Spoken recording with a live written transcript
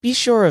Be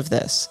sure of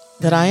this,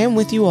 that I am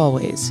with you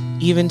always,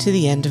 even to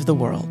the end of the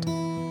world.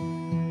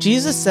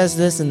 Jesus says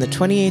this in the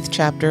 28th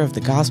chapter of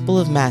the Gospel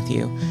of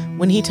Matthew,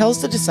 when he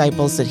tells the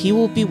disciples that he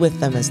will be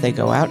with them as they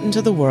go out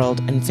into the world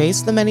and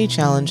face the many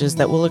challenges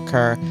that will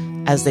occur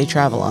as they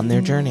travel on their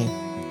journey.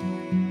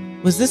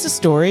 Was this a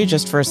story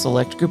just for a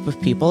select group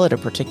of people at a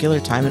particular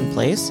time and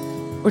place,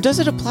 or does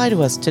it apply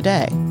to us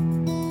today?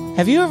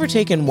 Have you ever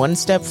taken one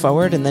step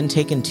forward and then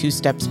taken 2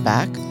 steps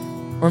back?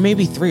 Or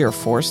maybe 3 or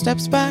 4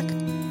 steps back?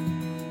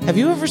 Have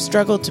you ever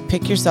struggled to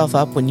pick yourself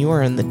up when you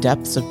are in the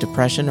depths of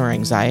depression or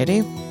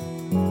anxiety?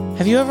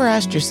 Have you ever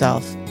asked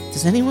yourself,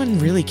 does anyone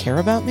really care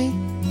about me?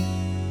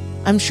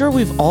 I'm sure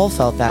we've all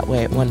felt that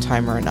way at one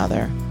time or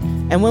another.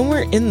 And when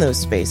we're in those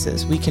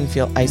spaces, we can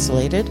feel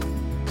isolated,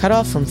 cut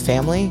off from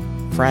family,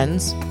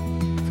 friends,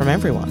 from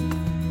everyone.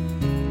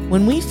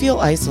 When we feel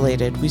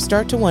isolated, we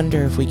start to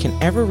wonder if we can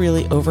ever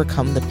really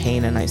overcome the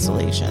pain and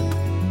isolation.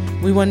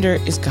 We wonder,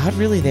 is God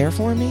really there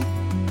for me?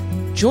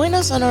 Join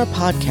us on our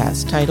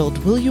podcast titled,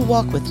 Will You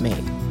Walk With Me?,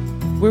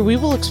 where we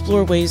will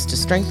explore ways to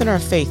strengthen our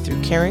faith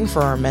through caring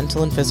for our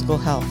mental and physical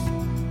health.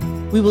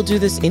 We will do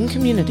this in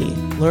community,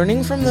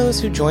 learning from those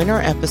who join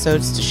our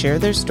episodes to share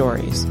their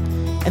stories,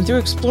 and through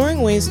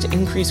exploring ways to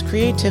increase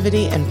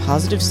creativity and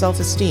positive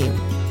self-esteem,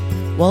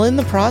 while in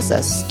the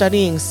process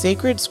studying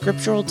sacred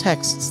scriptural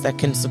texts that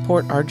can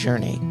support our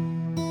journey.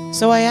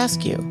 So I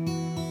ask you,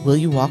 will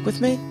you walk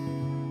with me?